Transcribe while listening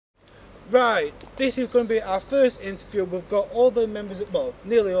Right, this is going to be our first interview. We've got all the members, well,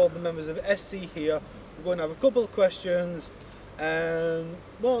 nearly all the members of SC here. We're going to have a couple of questions, and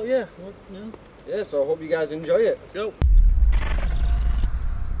well, yeah. Yeah, so I hope you guys enjoy it. Let's go.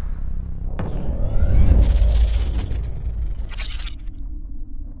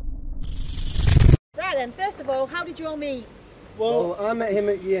 Right then, first of all, how did you all meet? Well, I met him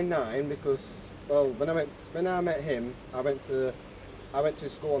at year 9 because, well, when I met him, I went to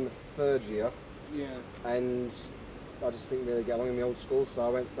school on the 3rd year. Yeah. And I just didn't really get along in my old school, so I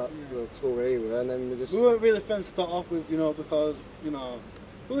went to that school where you were, and then we weren't really friends to start off with, you know, because, you know,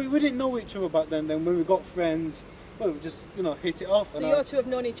 we didn't know each other back then. Then when we got friends, well, we just, you know, hit it off. So you two have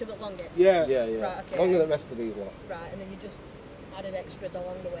known each other the longest? Yeah. Right, okay. Longer than the rest of these lot. Right, and then you just added extras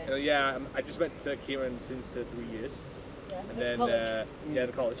along the way? Yeah, I just went to Kieran since 3 years. Yeah, And then, college? yeah,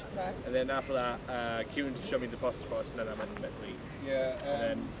 the college. Right. And then after that, Kieran just showed me the poster course, and then I met Lee. Yeah. And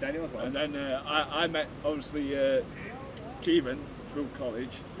then Daniel as well. And then I met, obviously, Kieran through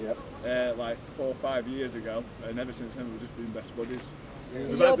college, Yep. like 4 or 5 years ago, and ever since then we've just been best buddies. So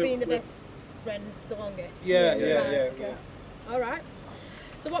you're being the best friends the longest? Yeah. Alright.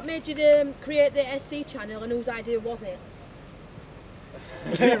 So what made you create the SC channel, and whose idea was it?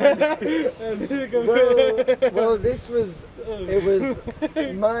 well, it was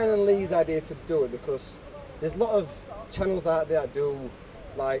mine and Lee's idea to do it because there's a lot of channels out there that do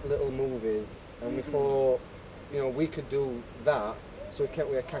like little movies, and we thought, you know, we could do that, so we kept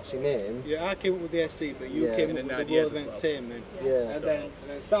with a catchy name. Yeah, I came up with the SC, but you came up with the World of Entertainment. Yeah. And then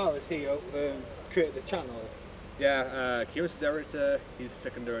Silas here created the channel. Yeah, Kieran's the director, he's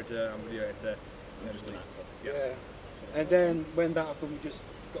second director, I'm video editor, I'm just an actor. Yeah. And then when that happened, we just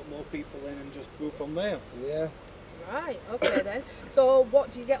got more people in and just grew from there. Yeah. Right, okay then. So what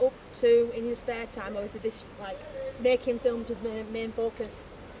do you get up to in your spare time, or is it this, like, making films with main focus?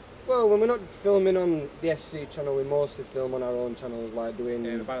 Well, when we're not filming on the SC channel, we mostly film on our own channels, like doing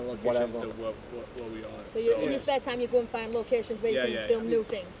the final locations whatever. of where we are. So in your spare time you go and find locations where you can film new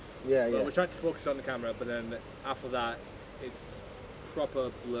things? Yeah, Well, we're trying to focus on the camera, but then after that, it's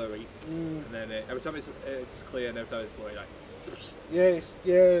proper blurry, and then every time it's clear, and every time it's blurry, like.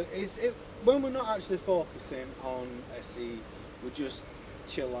 When we're not actually focusing on SC, we just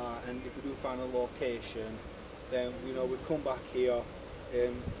chill out, and if we do find a location, then we come back here,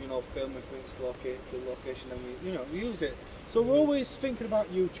 film if it's the location, and we use it. So we're always thinking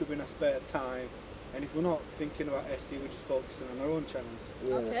about YouTube in our spare time, and if we're not thinking about SC, we're just focusing on our own channels.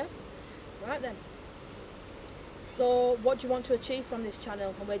 Yeah. Okay, right then. So what do you want to achieve from this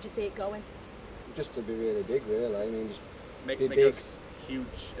channel, and where do you see it going? Just to be really big, really. I mean, just make be big. us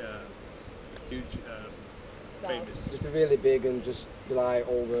huge, famous. Just be really big and just be like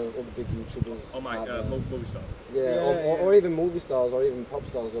all the big YouTubers. Oh my, movie star. Yeah, or even movie stars, or even pop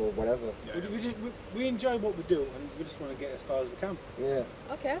stars, or whatever. Yeah, we enjoy what we do, and we just want to get as far as we can. Yeah.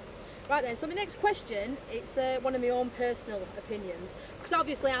 Okay. Right then, so my next question, it's one of my own personal opinions, because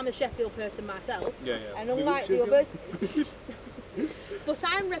obviously I'm a Sheffield person myself, and unlike the others, but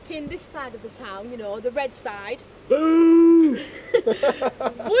I'm repping this side of the town, you know, the red side. Boo!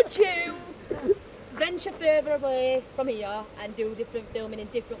 Would you venture further away from here and do different filming in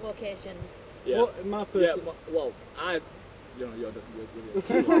different locations? Yeah. What, my person? Yeah, well, you're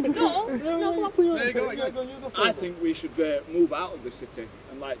I think we should move out of the city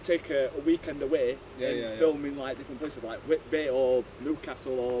and like take a weekend away and film in like different places like Whitby or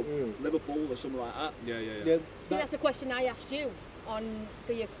Newcastle or Liverpool or something like that. Yeah. See, that's the question I asked you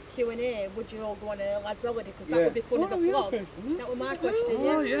for your Q&A. Would you all go on a lad's holiday? Because that would be fun as a vlog. Okay. That was my question.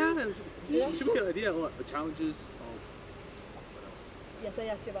 Oh yeah. Should we get an idea like the challenges or what else? Yes, I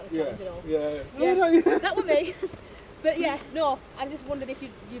asked you about the challenge and all. Yeah. That was me. But yeah, no, I just wondered if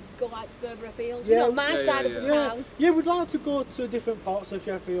you'd go like further afield. You know, my side of the town. Yeah, we'd like to go to different parts of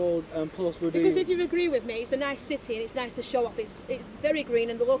Sheffield, and plus we're doing... Because if you agree with me, it's a nice city and it's nice to show off. It's very green,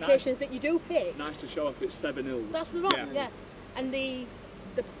 and the locations that you do pick. Nice to show off it's Seven Hills. That's the one, yeah. And the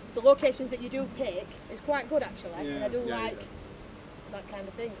locations that you do pick is quite good actually. And I do like that kind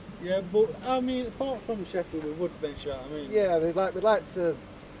of thing. Yeah, but I mean, apart from Sheffield, we would venture out. I mean... Yeah, we'd like to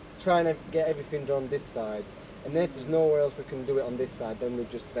try and get everything done this side. And then if there's nowhere else we can do it on this side, then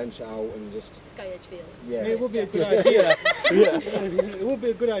we'd just venture out and just... Sky Edgefield. Yeah. It would be a good idea. It would be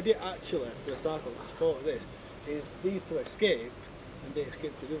a good idea, actually, for the cycle to support this, if these two escape, and they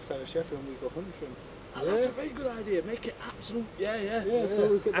escape to the other side of Sheffield, and we go hunting for them. Oh, that's a very good idea. Make it absolute. Yeah. So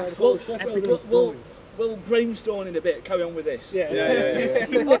we could like whole Sheffield. We'll brainstorm in a bit. Carry on with this. Yeah.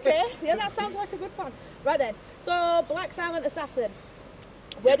 Okay, yeah, that sounds like a good plan. Right then, so Black Silent Assassin,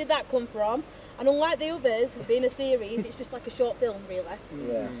 where did that come from? And unlike the others, being a series, it's just like a short film, really.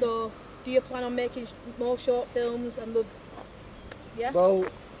 Yeah. So, do you plan on making more short films and the... Yeah? Well,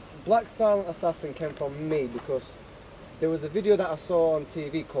 Black Silent Assassin came from me because there was a video that I saw on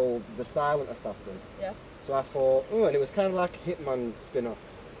TV called The Silent Assassin. Yeah. So I thought, oh, and it was kind of like a Hitman spin-off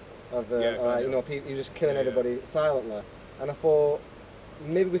of, you know, he was just killing everybody silently. And I thought,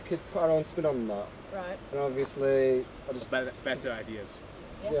 maybe we could put our own spin on that. Right. And obviously, I just better ideas.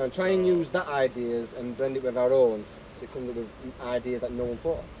 Yeah, and try and use that ideas and blend it with our own, so it comes up with ideas that no one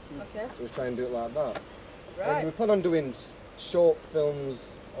thought of. Okay. So just try and do it like that. Right. And we plan on doing short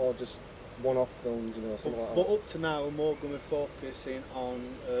films or just one-off films, you know, something like that. But up to now, we're more going to be focusing on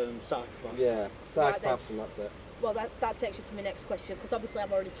psychopaths. Yeah, psychopaths and that's it. Well, that takes you to my next question, because obviously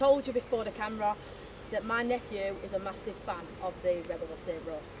I've already told you before the camera that my nephew is a massive fan of the Rebel of St.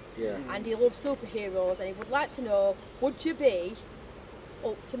 Row. Yeah. And he loves superheroes, and he would like to know, would you be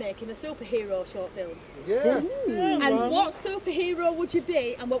up to making a superhero short film? Yeah. And what superhero would you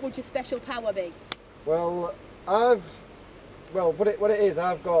be, and what would your special power be? Well, what it is,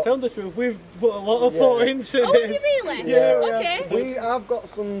 I've got... Tell the truth, we've put a lot of thought into it. Oh, have you really? Yeah. Okay. I've got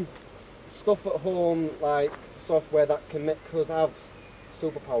some stuff at home, like software that can make us have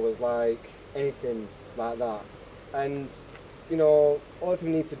superpowers, like anything like that. And, you know, all we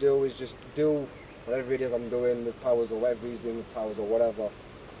need to do is just do whatever it is I'm doing with powers, or whatever he's doing with powers, or whatever.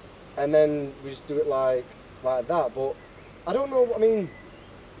 And then we just do it like that. But I don't know, I mean,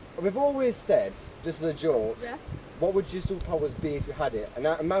 we've always said, just as a joke, what would your superpowers be if you had it?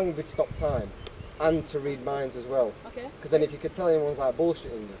 And mine would be to stop time, and to read minds as well. Okay. Because then if you could tell anyone's like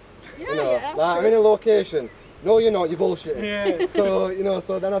bullshitting you, you know, like I'm in a location, no you're not, you're bullshitting. Yeah. So, you know,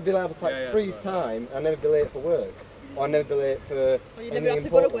 so then I'd be able to like freeze time and never be late for work. Or never be late for Well, you'd never have to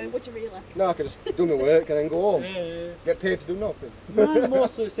go to work, would you really? No, I could just do my work and then go home. Get paid to do nothing. Mine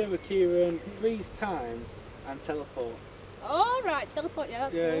mostly the same with Kieran, freeze time and teleport. Oh, right, teleport, yeah,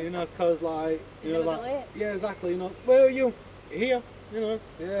 that's cool. You know, because like, you know, never like, be late. yeah, exactly, you know, where are you? Here, you know,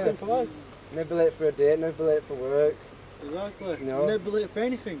 simple as. Never be late for a date, never be late for work. Exactly. No. Never be late for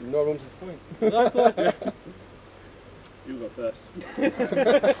anything. No room to the point. Exactly. You go first.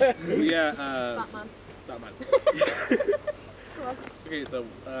 Batman. Okay, so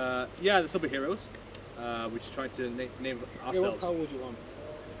the superheroes. We're just trying to name ourselves. What power would you want?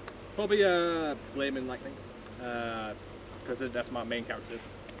 Probably Flaming Lightning, because that's my main character.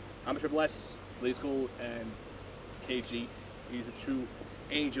 I'm a Triple S, Lee Skull, and KG. He's a true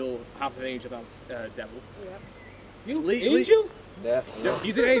angel, half an angel, half devil. Yeah. You angel? Yeah.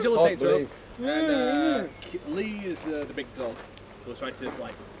 He's an angel of Saints Row. believe. And Lee is the big dog. Who's trying to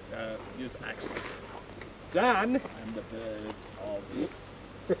use axe. Dan and the birds of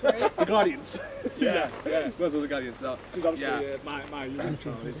the Guardians. Yeah. Those are the Guardians. So, because obviously my YouTube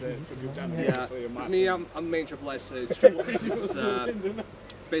channel is Tribute Dan. Yeah. It's me. I'm main Triple S. It's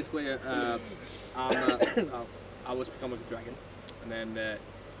basically I was becoming a dragon, and then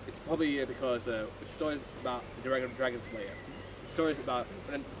it's probably because the stories about the Dragon Slayer. The stories about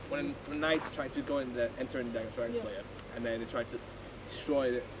when knights tried to go in enter in the Dragon Slayer, and then they tried to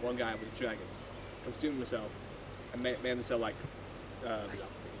destroy one guy with dragons, consume himself, and made himself like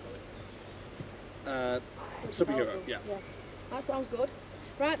superhero. Yeah. That sounds good.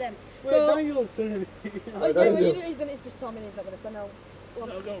 Right then. Wait, So, Daniel's turning. you're going to just tell me he's not going to say no.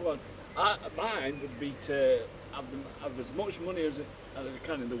 No, go on. Mine would be to have as much money as I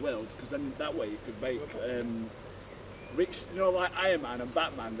can in the world, because then that way you could make rich, you know, like Iron Man and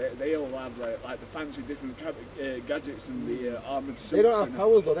Batman. They all have like the fancy different gadgets and the armoured suits. They don't have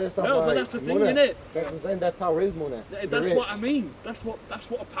powers though, they just have No, like but that's the thing, money. innit? That's what I'm saying, their power is money. That's what I mean. That's what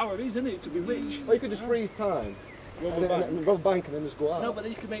a power is, isn't it? To be rich. Or you could just freeze time, and rob a bank and then just go out. No, but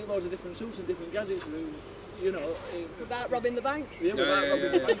then you can make loads of different suits and different gadgets, and you know. Without robbing the bank. Yeah, without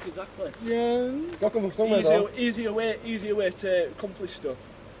robbing the bank, exactly. Yeah. Got come from somewhere though. Easier way to accomplish stuff.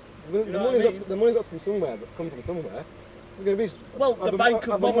 The money got to come somewhere, but come from somewhere. This is going to be... Well, the bank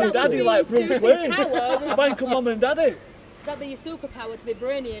of mum and daddy, like Bruce Wayne. The bank of mum and daddy. That'd be your superpower, to be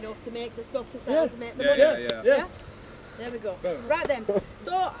brainy enough to make the stuff to sell, to make the money. Yeah. There we go. Right then.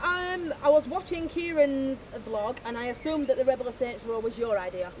 So I was watching Kieran's vlog, and I assumed that the Rebel of Saints Row was your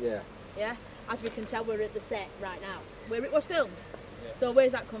idea. Yeah. Yeah. As we can tell, we're at the set right now, where it was filmed. Yeah. So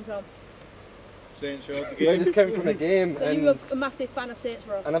where's that come from? Saints Row, the It game. just came from a game. So you're a massive fan of Saints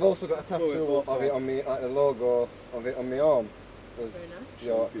Row. And I've also got a tattoo of it on me, like the logo of it on my arm. Very nice.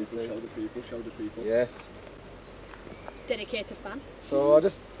 Show the people. Yes. Dedicated fan. So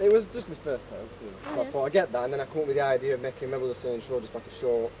it was just my first time. So I thought I'd get that, and then I come up with the idea of making Rebel of Saints Row just like a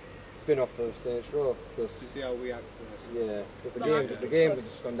short spin-off of Saints Row. To see how we act first. Yeah, because the games have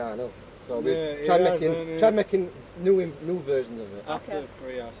just gone downhill. So we tried making new versions of it. After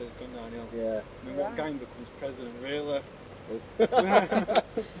 3 hours, it's gone downhill. Yeah. I mean, what gang becomes president, really?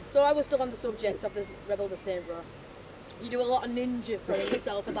 So I was still on the subject of the Rebels of Saint Row. You do a lot of ninja throwing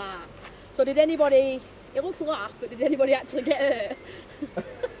yourself about. So did anybody, it looks laugh, but did anybody actually get hurt?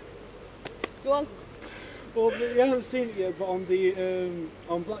 Go on. Well, you haven't seen it yet, but on the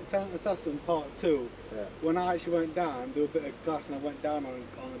on Black Silent Assassin Part 2, when I actually went down, there was a bit of glass and I went down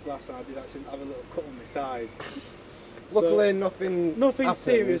on the glass and I did actually have a little cut on my side. Luckily nothing happened.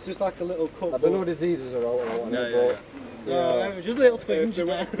 Serious, just like a little cut. Like, there are no diseases or whatever. It was just a little twinge.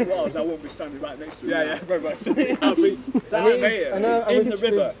 If there was, I won't be standing right next to him. Yeah, very much. I'll be down there in the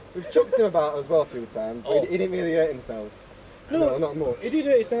river. We've chucked him about as well a few times, but he didn't really hurt himself. No, not much. He did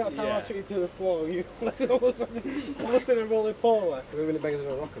hurt his that time I took you to the floor and you almost in a roly poly. So we really banged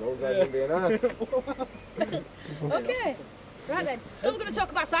on a rock and roll, guys wouldn't be an eye. Okay. Right then, so we're going to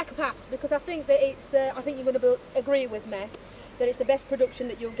talk about Psychopaths because I think that it's, I think you're going to agree with me that it's the best production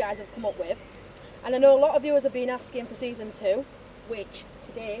that you guys have come up with. And I know a lot of viewers have been asking for season 2, which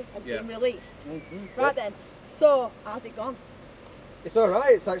today has been released. Right then, so how's it gone? It's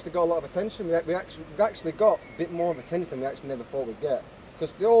alright, it's actually got a lot of attention. We've actually got a bit more of attention than we actually never thought we'd get.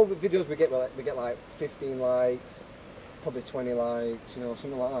 Because the old videos we get like 15 likes, probably 20 likes, you know,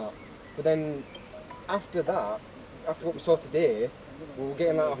 something like that. But then after that, after what we saw today, we were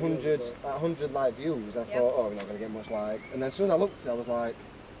getting like 100 like views. I thought, oh, we're not going to get much likes. And then as soon as I looked at it, I was like,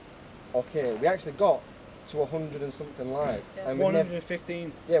 okay, we actually got to 100 and something likes. And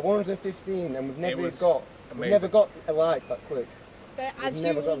 115. Yeah, 115, and we've never got a likes that quick. But I've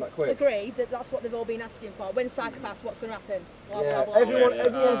never gone that quick. Agree that that's what they've all been asking for. When Psychopaths, what's going to happen? Blah, blah, blah. Everyone's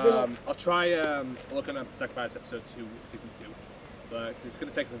been. I'll try looking at Psychopaths episode 2, season 2, but it's going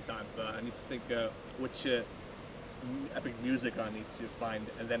to take some time. But I need to think which epic music I need to find,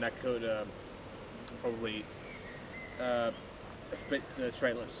 and then I could probably fit the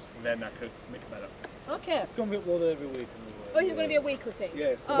trailers. And then I could make it better. Okay. It's going to be uploaded every week. Oh, is it going to be a weekly thing?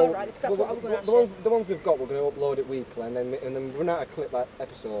 Yes. Right, because that's what I was going to ask you. The ones we've got, we're going to upload it weekly, and then run out of clip like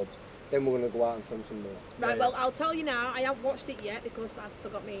episodes. Then we're going to go out and film some more. Right. Well, I'll tell you now. I haven't watched it yet because I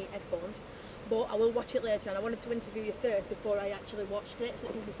forgot my headphones, but I will watch it later. And I wanted to interview you first before I actually watched it, so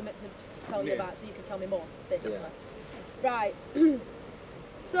it gives me something to tell you about, so you can tell me more, basically. Yeah. Right.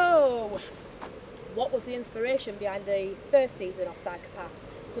 So, what was the inspiration behind the first season of Psychopaths?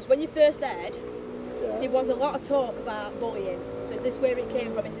 Because when you first aired, there was a lot of talk about bullying. So is this where it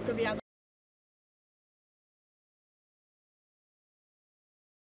came from? Is this a reality?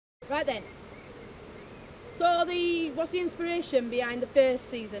 Right then. So what's the inspiration behind the first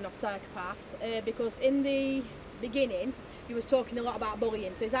season of Psychopaths? Because in the beginning, you was talking a lot about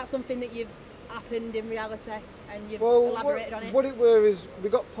bullying. So is that something that you've happened in reality and you've elaborated on it? What it were is we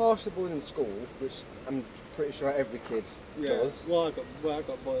got partial bullying in school, which I'm pretty sure every kid does. Well, I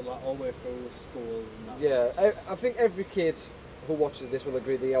got bullied like all the way through school and that. Yeah, I think every kid who watches this will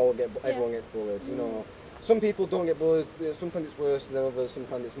agree everyone gets bullied. You know, some people don't get bullied. Sometimes it's worse than others.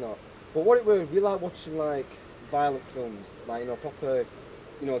 Sometimes it's not. But what it was, we like watching like violent films, like proper,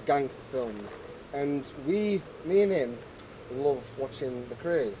 gangster films. And me and him love watching The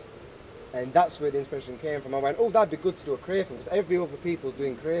Craze. And that's where the inspiration came from. I went, oh, that'd be good to do a Craze film, because every other people's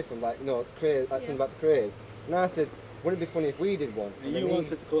doing Craze film, Craze, thing about The Craze. And I said, wouldn't it be funny if we did one? And you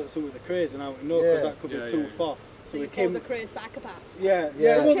wanted to collect some with The Craze, and I went, no, because that could be too far. So we came. The Craze Psychopaths. Yeah.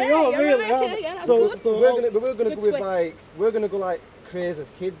 Well, they are really. So we're gonna go like Craze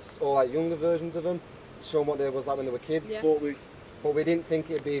as kids, or like younger versions of them, show them what they was like when they were kids. Yeah. But we didn't think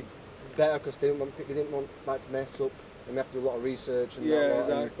it'd be better because they didn't want like to mess up. And we have to do a lot of research and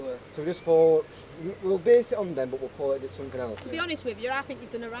exactly. So we just thought we'll base it on them, but we'll call it something else. To be honest with you, I think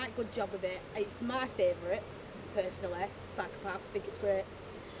you've done a right good job of it. It's my favourite, personally, Psychopaths. I think it's great.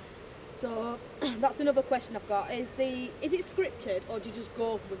 So that's another question I've got. Is it scripted or do you just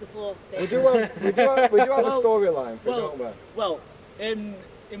go with the flow? We do have a storyline, don't we? Well, in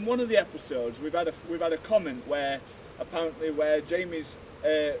one of the episodes, we've had a comment where apparently Jamie's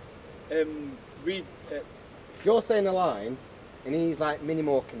you're saying a line, and he's like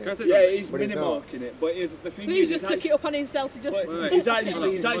mini-morking it. Yeah, he's mini-morking it. But the thing so he just took it up on himself to just... He's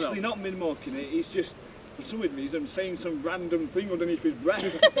actually not mini-morking it. He's saying some random thing underneath his breath.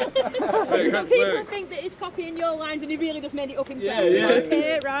 So people think that he's copying your lines and he really just made it up himself. Yeah.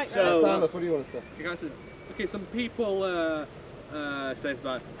 Okay, right. So, Sanders, what do you want to say? Okay, some people say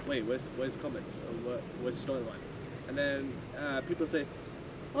about, wait, where's the comments? Where's the storyline? And then people say,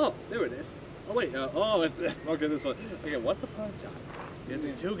 oh, there it is. Oh wait, okay, this one. Okay, what's the party time? There's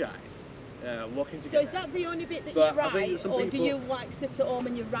two guys, looking to So get is that the only bit that But you I think write, some or do people- you like sit at home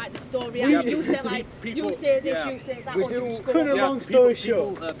and you write the story We- out? You say like, people- you say this, yeah. you say that, We or do you do just go cut a on? long story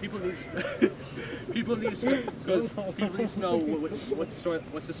short. People need people need because people need to know what the story,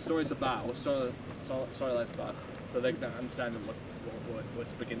 what's the story's about, what storyline's about, so they can understand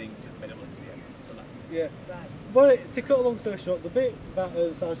what's beginning to middle and to the end. So that's Yeah. Right. But to cut a long story short, the bit that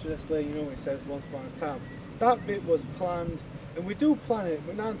Sarge just explained, you know, when it says once upon a time, that bit was planned, and we do plan it,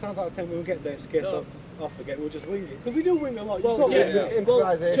 but 9 times out of 10 when we get there, it's a case of, oh, forget, we'll just wing it. Because we do wing a lot. Well, You've got yeah, to wing it. Well,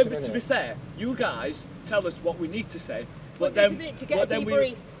 Improvisation, to be fair, you guys tell us what we need to say, But but this then, is it, to get but a then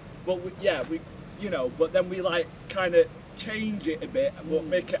debrief. but then we like kind of change it a bit, but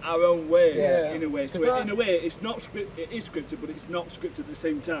make it our own ways Yeah. in a way. So 'Cause in a way, it's not it is scripted, but it's not scripted at the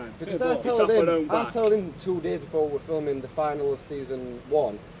same time. Because Yeah, I but it's told off our own him, I back. told him 2 days before we were filming the final of season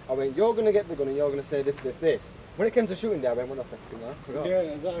 1, I went, you're going to get the gun and you're going to say this, this, this. When it came to shooting day, I went, well, that's it, I forgot. Yeah,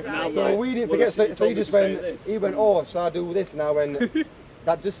 exactly. Right. So we didn't Well, forget, you so he told me just to say went, it he went, oh, shall I do this? And I went,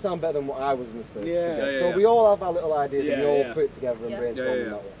 that just sounds better than what I was going to say. Yeah. Yeah, So yeah. we all have our little ideas and we Yeah, all yeah. put it together and Yeah. brainstorm Yeah, yeah,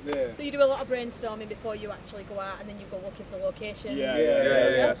 that way. Yeah. So you do a lot of brainstorming before you actually go out, and then you go looking for locations. Yeah,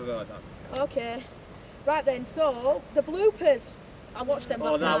 Yeah. something like that. Okay. Right then, so the bloopers. I watched them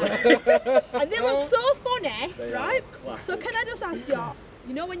last that night. And they look so funny, They are right? classic. So can I just ask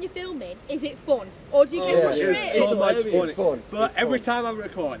you know when you're filming, is it fun? Or do you get yeah, frustrated? It's so much hilarious. fun. It's fun. But It's every fun. time I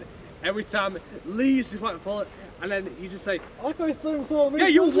record, every time Lee's just like full, and then you just say, I like how he's playing so yeah,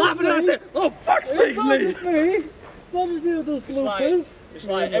 you're laughing, and I say, oh fuck's sake, It's not Lee! just me. Not just me that does It's like, bloopers. it's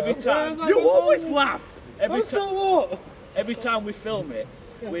like every time, You always laugh. every And time, so what? every time we film it,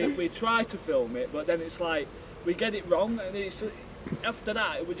 we try to film it, but then it's like we get it wrong, and it's after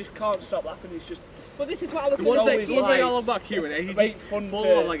that we just can't stop laughing. It's just But this is what I was It's going to always say. One like- thing all about Kieran, he great just fun full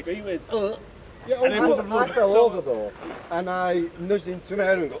to of like, be with. Yeah, And then I fell over though, and I nudged into my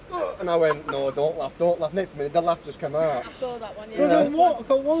head and go, "Ugh," and I went, no, don't laugh. Next minute, the laugh just came out. I saw that one, yeah. Because I've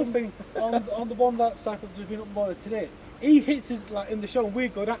got one thing on the one that Cyclops has been uploaded today. He hits his like in the show. We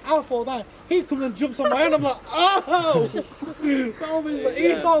go down. I fall down. He comes and jumps on my hand. I'm like, oh! So always like, he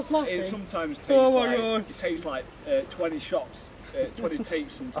Yeah. starts laughing. It sometimes takes Oh my like God. it takes like 20 shots, 20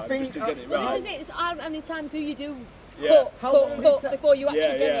 takes sometimes think- just to get it Well, right. this is it. It's how many times do you do Yeah. How long did cut it ta- before you actually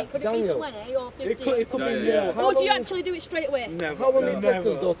Yeah, get yeah. it? Could it Daniel, be 20 or 50 It could or something? be Yeah, more. How Or do you long- actually do it straight away? Never. How long did it take Never.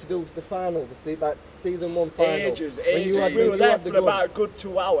 us though to do the final, that season 1 final? Ages. When you had- We when were you there had the for gun? about a good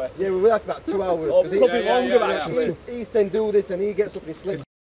 2 hours. Yeah, we were there for about 2 hours. Or 'cause he- probably yeah, longer yeah, yeah. actually. he's saying do this and he gets up and he slips.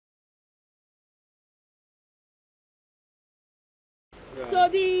 So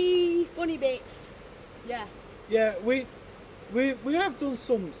the funny bits. Yeah. Yeah, we have done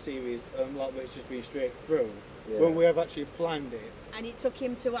some series like where it's just been straight through Yeah. when we have actually planned it. And it took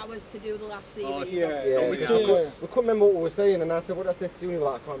him 2 hours to do the last series. Oh, Yeah, Yeah, many we, hours. we couldn't remember what we were saying, and I said, what did I say to you? And he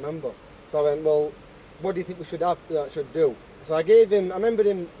was like, I can't remember. So I went, well, what do you think we should do? So I gave him, I remembered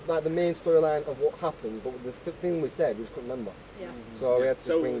him like the main storyline of what happened, but the thing we said, we just couldn't remember. Yeah. So we had to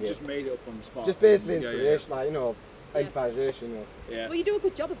So wing we it. just made it up on the spot. Just basically Yeah, yeah, inspiration, like, Yeah. improvisation, Yeah. Well, you do a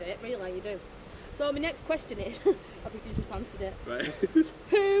good job of it, really, you do. So my next question is, I think you just answered it. right?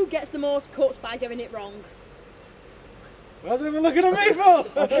 Who gets the most cuts by getting it wrong? Why's everyone looking at me for?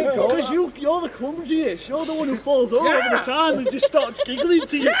 Because you're the clumsiest. You're the one who falls over all the time and just starts giggling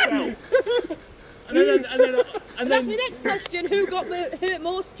to yourself. and And that's my then next question. Who got hurt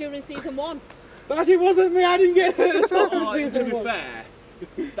most during season 1? That actually wasn't me. I didn't get hurt at all. oh, in to season be one. fair,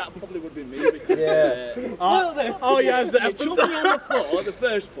 that probably would be me because Yeah. Oh yeah, you chucked me on the floor at the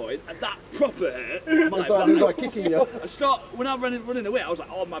first point and that proper hurt. My It's like, he was back. like kicking you. When I ran running away, I was like,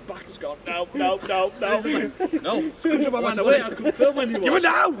 oh, my back has gone. No. no. It's a good job I ran away. I couldn't film anymore. Give it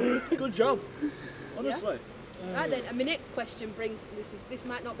now. Good job. Honestly. Right then, and my next question brings, this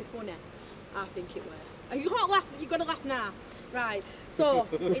might not be funny. I think it were. You can't laugh, you've got to laugh now. Right, so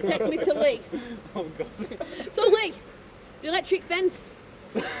it takes me to Lee. Oh god. So Lee, the electric fence.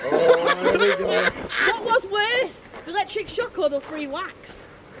 Oh, there we go. What was worse, the electric shock or the free wax?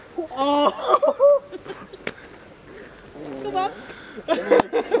 Oh. Come on.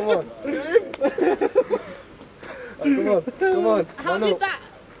 Come on. How Man did up. that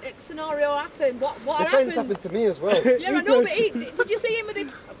scenario happen? What The happened? fence happened to me as well. Yeah, I know, but did you see him with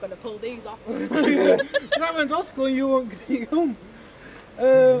him? I'm gonna pull these off. That went off school and you weren't getting home.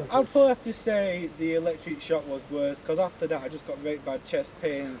 I'd probably have to say the electric shock was worse because after that I just got very bad chest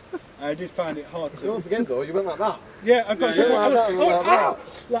pains. I did find it hard to. Don't forget though, you went like that. Yeah, I got Yeah, like that, like that.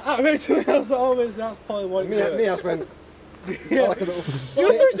 Like outrageous else always. That's probably what. Me, I just went. Yeah. Like a little. You Well,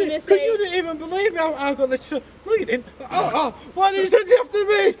 I was touched gonna it because say- you didn't even believe me. I got the shock. No, you didn't. Oh, why did you send it after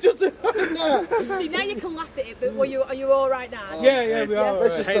me? Just See, now you can laugh at it, but are you all right now? Yeah, we are.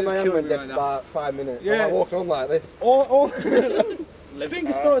 Let's just say my hand went dead for about 5 minutes. Yeah. I'm walking on like this.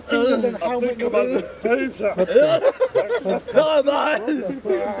 Fingers start tingling and how much about the phaser.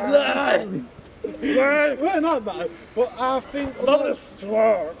 Well, not bad, but I think Not a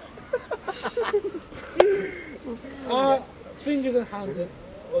stroke. fingers and hands, it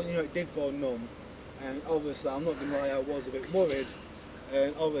did go numb, and obviously I'm not gonna lie, I was a bit worried,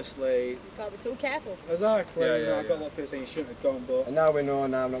 and obviously You can't be too careful. exactly. I got a lot of people saying you shouldn't have gone, but And now we know.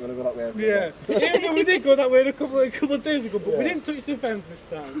 Now I'm not going to go that way. yeah, even though we did go that way a couple of days ago, but we didn't touch the fence this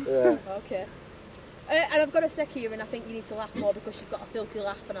time. Yeah. Okay. And I've got a sec here, and I think you need to laugh more because you've got a filthy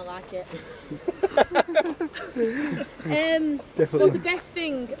laugh, and I like it. What's the best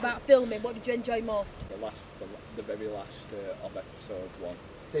thing about filming? What did you enjoy most? The very last of episode 1.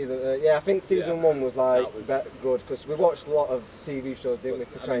 Season, yeah, I think season 1 was like good because we watched a lot of TV shows, didn't we,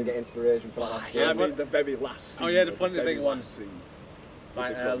 to try and get inspiration for that last Yeah, season. the very last scene. Oh yeah, the funny thing was, scene.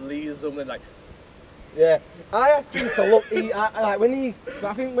 like Lee something like. Yeah, I asked him to look. I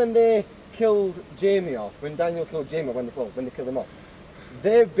think when they killed Jamie off, when Daniel killed Jamie, when they killed him off,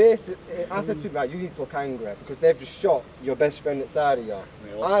 they basically, I said to him, right, you need to look angry because they've just shot your best friend at side of you.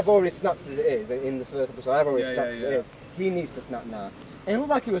 Yeah. I've already snapped as it is in the first episode. I've already snapped as it is. He needs to snap now. And it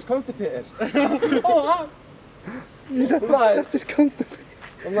looked like he was constipated. That's just constipated.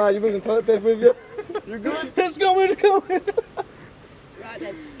 I'm like, you bringing toilet paper with you? You're good? Let's go, Right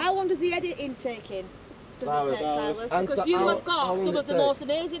then. How long does the editing take in? Does it take, Silas? And Because so you how have got long some did of it the take? most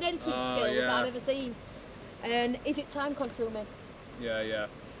amazing editing skills yeah. I've ever seen. And is it time consuming? Yeah.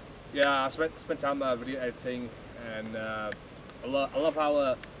 I spent time video editing, and I love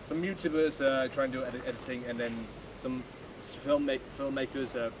how some YouTubers try and do editing, and then some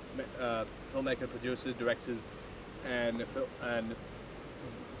filmmakers, producers, directors, and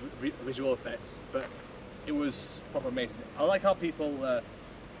visual effects. But it was proper amazing. I like how people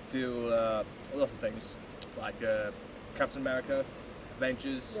do lots of things, like Captain America,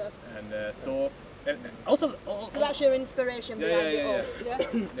 Avengers, and Thor. And also, So that's your inspiration behind it all? Yeah.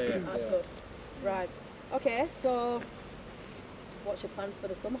 That's good. Right. Okay, so what's your plans for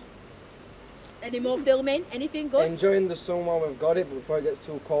the summer? Any more filming? Anything good? Enjoying the sun while we've got it, but before it gets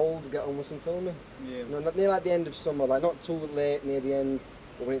too cold, get on with some filming. Yeah. No, not near like the end of summer, like not too late near the end,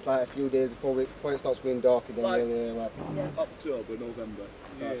 but when it's like a few days before it starts going dark again, Like- really, like October, November.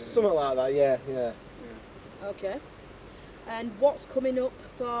 Yeah. something like that. Yeah. Okay. And what's coming up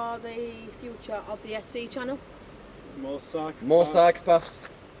for the future of the SC channel? More psychopaths. More psychopaths.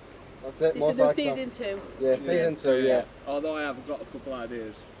 That's it. This More is new psychopaths. season 2. Yeah, season 2. Yeah. Although I have got a couple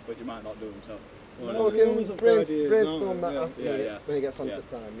ideas, but you might not do them, so. No, We can always up for ideas, brainstorm aren't that we? after Yeah. when it gets on Yeah. to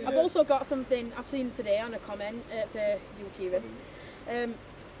time. Yeah. I've also got something I've seen today on a comment for you, Kieran.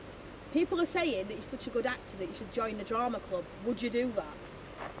 People are saying that you're such a good actor that you should join the drama club. Would you do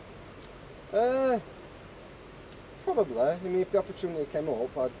that? Probably. I mean, if the opportunity came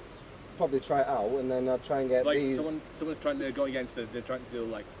up, I'd probably try it out, and then I'd try and get It's like these. someone's trying to go against it. They're trying to do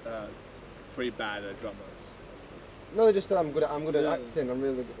like pretty bad dramas. No, they just said I'm good at acting. I'm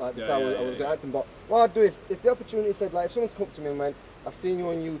really good, like I was good at acting. But what I'd do if the opportunity said, like, if someone's come up to me and went, I've seen you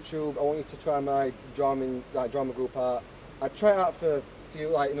on YouTube, I want you to try my drama group art. I'd try it out for you,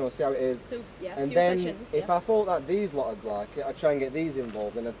 like, see how it is. So, And few then sessions, if I thought that these lot would like it, I'd try and get these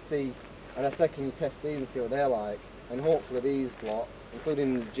involved, and I'd see, and I'd say, can you test these and see what they're like, and hopefully these lot,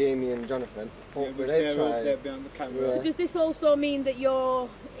 including Jamie and Jonathan, hopefully they try it. They're behind the camera. Yeah. So does this also mean that you're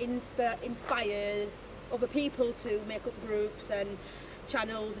inspired other people to make up groups and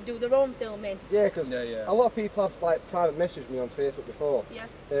channels and do their own filming? Yeah, because Yeah. a lot of people have like private messaged me on Facebook before. Yeah.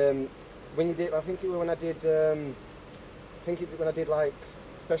 When you did, I think it was when I did, when I did like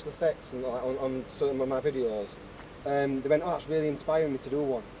special effects and like, on certain of my videos. They went, oh, that's really inspiring me to do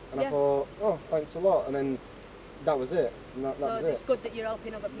one, and I thought, oh, thanks a lot, and then that was it. And that So was it's it. good that you're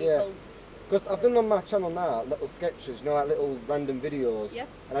helping other people. Yeah. Because I've done on my channel now little sketches, like little random videos. Yeah.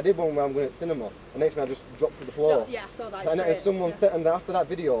 And I did one where I'm going to cinema, and next minute I just dropped through the floor. Yeah, so that's And great. someone sent, and after that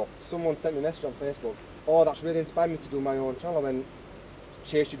video, someone sent me a message on Facebook. Oh, that's really inspired me to do my own channel. I went,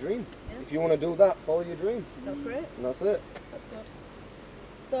 chase your dream. Yeah. If you want to do that, follow your dream. That's great. And that's it. That's good.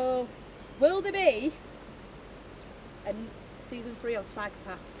 So, will there be a season 3 of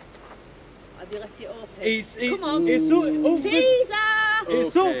Psychopaths? Have you left it open? Come on. It's up Teaser!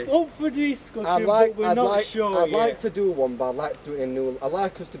 It's up for discussion, I'd but we're not sure I'd yet. like to do one, but I'd like to do it in new. I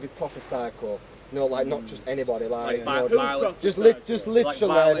like us to be proper psycho. Like not just anybody. Like, violent. just Like literally.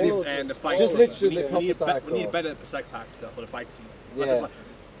 violence and the fights. Just literally we proper need psycho. we need better psychopaths for the fights. Yeah. Not just like,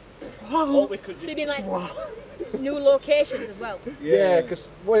 Or we could So just you mean like new locations as well? Yeah, because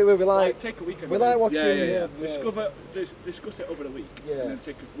what we like, take a weekend. we like watching. Discuss it over the week, Yeah. and then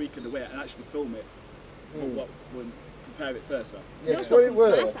take a weekend away and actually film it. We'll prepare it first. Yeah, You 'cause also what it come to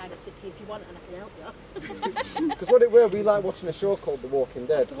my were, side at 60 if you want and I can help you. because what it were, we like watching a show called The Walking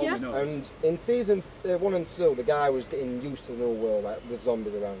Dead. Yeah. And in season 1 and 2, the guy was getting used to the new world, like with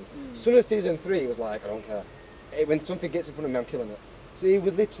zombies around. As soon as season 3, he was like, I don't care. When something gets in front of me, I'm killing it. So he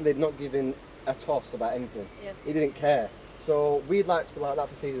was literally not giving a toss about anything. Yeah. He didn't care. So we'd like to be like that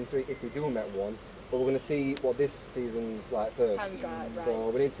for season 3 if we do met one. But we're going to see what this season's like first. Pans out, right. So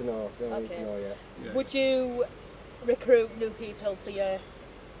we need to know. So we need Okay. to know yet. Yeah. Would you recruit new people for your...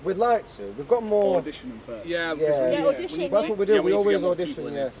 We'd like to. We've got more. Audition them first. Yeah, Yeah, audition, That's what we do. Yeah, we we need to always get more audition. people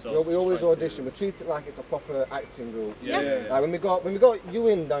in Yeah, it, so we always just try to- audition. We treat it like it's a proper acting group. Yeah. Like when we got you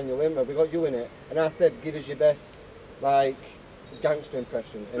in, Daniel, remember we got you in it, and I said give us your best like gangster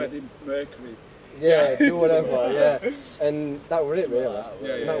impression. And Freddie Mercury. yeah, do whatever. Yeah, and that was it really.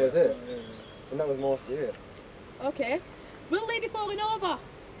 Yeah, And that was it. And that was mostly it. Okay. Will they be falling over?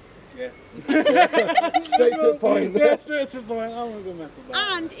 Yeah. Straight to the point. Yeah, straight to the point. I'm not gonna mess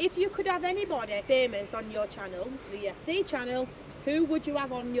about. And if you could have anybody famous on your channel, the SC channel, who would you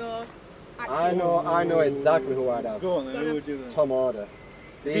have on your acting? I know exactly who I'd have. Go on then. Who would you then? Tom Hardy.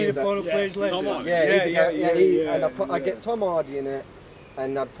 He's He's the photo plays legend. Tom Hardy. Yeah, and I'd get Tom Hardy in it,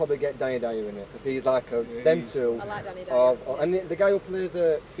 and I'd probably get Danny Dyer in it because he's like them two. I like Danny Dyer. And the guy who plays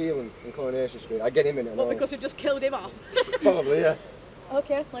Phelan in Coronation Street, I get him in it. But because we've just killed him off. Probably, yeah.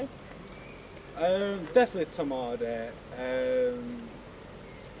 Okay, fine. Definitely Tom Hardy. I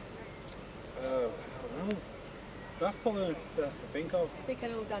don't know. That's probably what I think of. I think I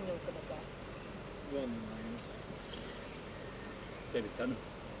know what Daniel's going to say. One. David Tennant.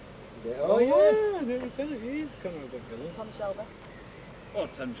 Yeah. Oh yeah, David Tennant. He's kind of a good villain. Tom Shelby. Oh,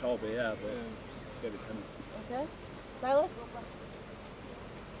 Tim Shelby, yeah, but Yeah. David Tennant. Okay. Silas?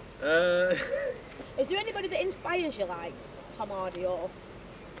 Is there anybody that inspires you like Tom Hardy or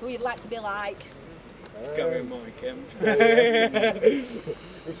who you'd like to be like? Gary Martin Kemp. We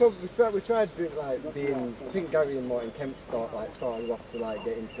tried like being. I think Gary and Martin Kemp started off to like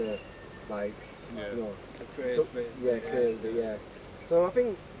get into like you know The craze bit. yeah craze, but yeah. So I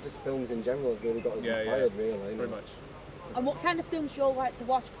think just films in general have really got us inspired, really. Pretty you know. much. And what kind of films do you all like to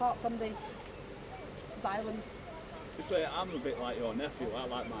watch apart from the violence? I'm a bit like your nephew. I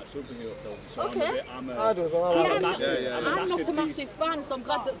like my superhero films. So Okay. I'm I do as well. See, I I'm, like- I'm not a massive fan, so I'm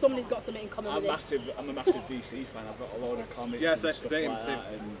glad that somebody's got something in common with it. I'm a massive DC fan. I've got a load of comics Yeah, and same, stuff same. like that.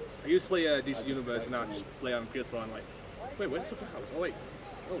 And I used to play DC Universe and now I just play on PS4 and I'm like, wait, where's the Superhouse? Oh wait.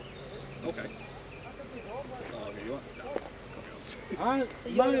 Oh, okay. Oh, okay, you want?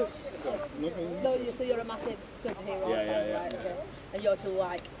 No. So you're a massive superhero Yeah, fan, yeah. right? Okay. And you're to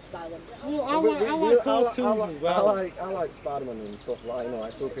like violence. Well, I like cartoons as well. I like Spider-Man and stuff like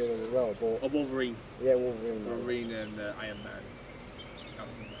like superheroes as well. But Oh, Wolverine. yeah, Wolverine. Wolverine and Iron Man.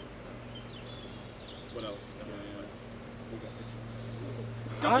 Captain. What else?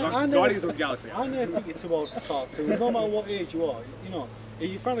 I never- Guardians of the Galaxy. I never think you're towards cartoons, no matter what age you are. You know, if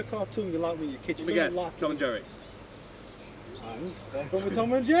you find a cartoon you like when you're a kid, Let me you guess. don't like Tom and Jerry. From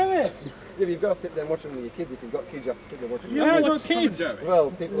Tom and Jerry. Yeah, you've got to sit there and watch them with your kids. If you've got kids, you have to sit there and watch them. Yeah, I've got Watch Tom and kids. Jerry.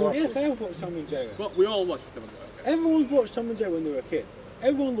 Well, people are. Yes, I have watched Tom and Jerry. Well, we all watched Tom and Jerry. Everyone watched Tom and Jerry when they were a kid.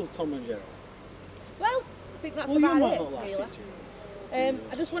 Everyone loved Tom and Jerry. Well, I think that's Well, you about might it, not like really. it.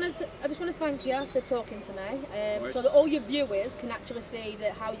 I just want to thank you for talking tonight, Nice. so that all your viewers can actually see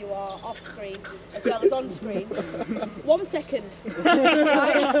that how you are off screen as well as on screen. 1 second.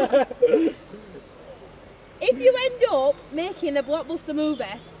 Right. If you end up making a blockbuster movie,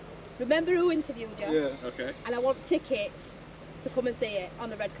 remember who interviewed you, Yeah. Okay. and I want tickets to come and see it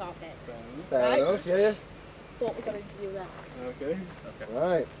on the red carpet. Fair Right. enough, yeah. But we've got to interview that. Okay.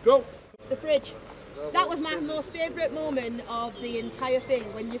 Right. Go. The fridge. That was my most favourite moment of the entire thing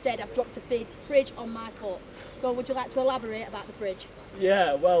when you said I've dropped a fridge on my foot. So would you like to elaborate about the fridge?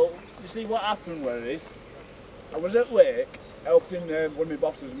 yeah, well, you see what happened was I was at work helping one of my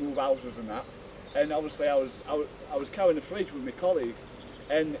bosses move houses and that, and obviously I was carrying the fridge with my colleague,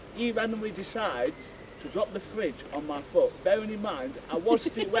 and he randomly decides to drop the fridge on my foot. Bearing in mind I was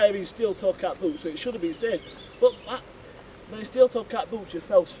still wearing steel-toe cap boots, so it should have been safe. But my steel-toe cap boots just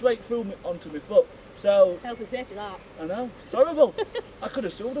fell straight through me onto my foot. So Health and safety, that. I know, it's horrible. I could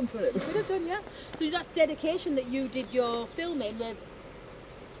have sued them for it. Could have done, yeah. So that's dedication that you did your filming with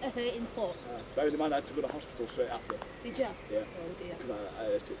a hurting foot. Bearing in mind I had to go to hospital straight after. Did you? Yeah. Oh dear. Because I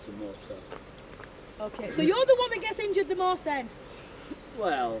hurt it some more. So. Okay, so you're the one that gets injured the most then?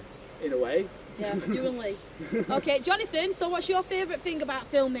 Well, in a way, Yeah, you and Lee. Okay, Jonathan, so what's your favourite thing about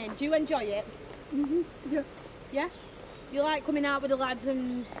filming? Do you enjoy it? Yeah. Yeah? You like coming out with the lads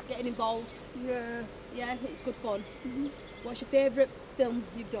and getting involved? Yeah. Yeah, it's good fun. What's your favourite film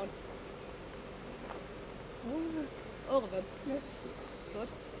you've done? All of them? Yeah. It's good.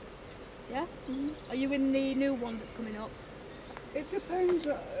 Yeah? Are you in the new one that's coming up? It depends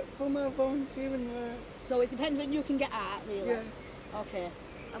from our volunteering work. So it depends when you can get out, really? Yeah. Okay.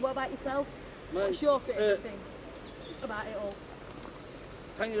 And what about yourself? What's Mine's, your favourite thing about it all?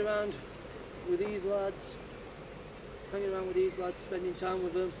 hanging around with these lads, spending time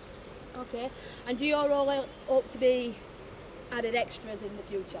with them. Okay. And do you all hope to be added extras in the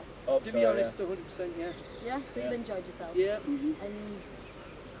future? To be honest, 100%, yeah. Yeah? So you've enjoyed yourself? Yeah. And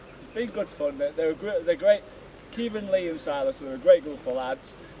It's been good fun. They're great. Kevin, Lee and Silas are a great group of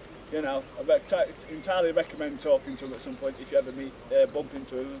lads. You know, I entirely recommend talking to them at some point if you ever bump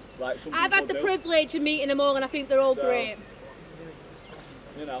into them. Like some I've had the privilege of meeting them all and I think they're all great.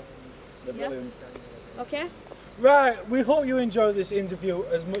 You know, they're brilliant. Okay? Right, we hope you enjoyed this interview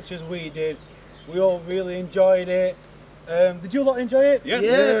as much as we did. We all really enjoyed it. Did you lot enjoy it? Yes.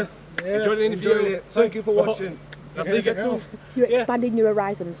 Yeah. Enjoyed the interview. Enjoyed it. Thank you for watching. I'll see you again soon. You're expanding your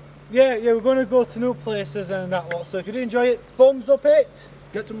horizons. Yeah, we're going to go to new places and that lot. So if you did enjoy it, thumbs up it.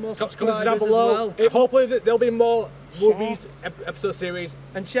 Get some more Comment subscribers down below. as well. Hopefully there'll be more movies, episode series,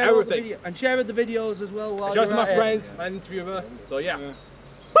 And share all the everything. video, and share the videos as well. While Shout out to you're my at it. friends, my interviewer. So yeah.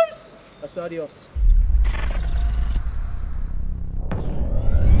 Adios.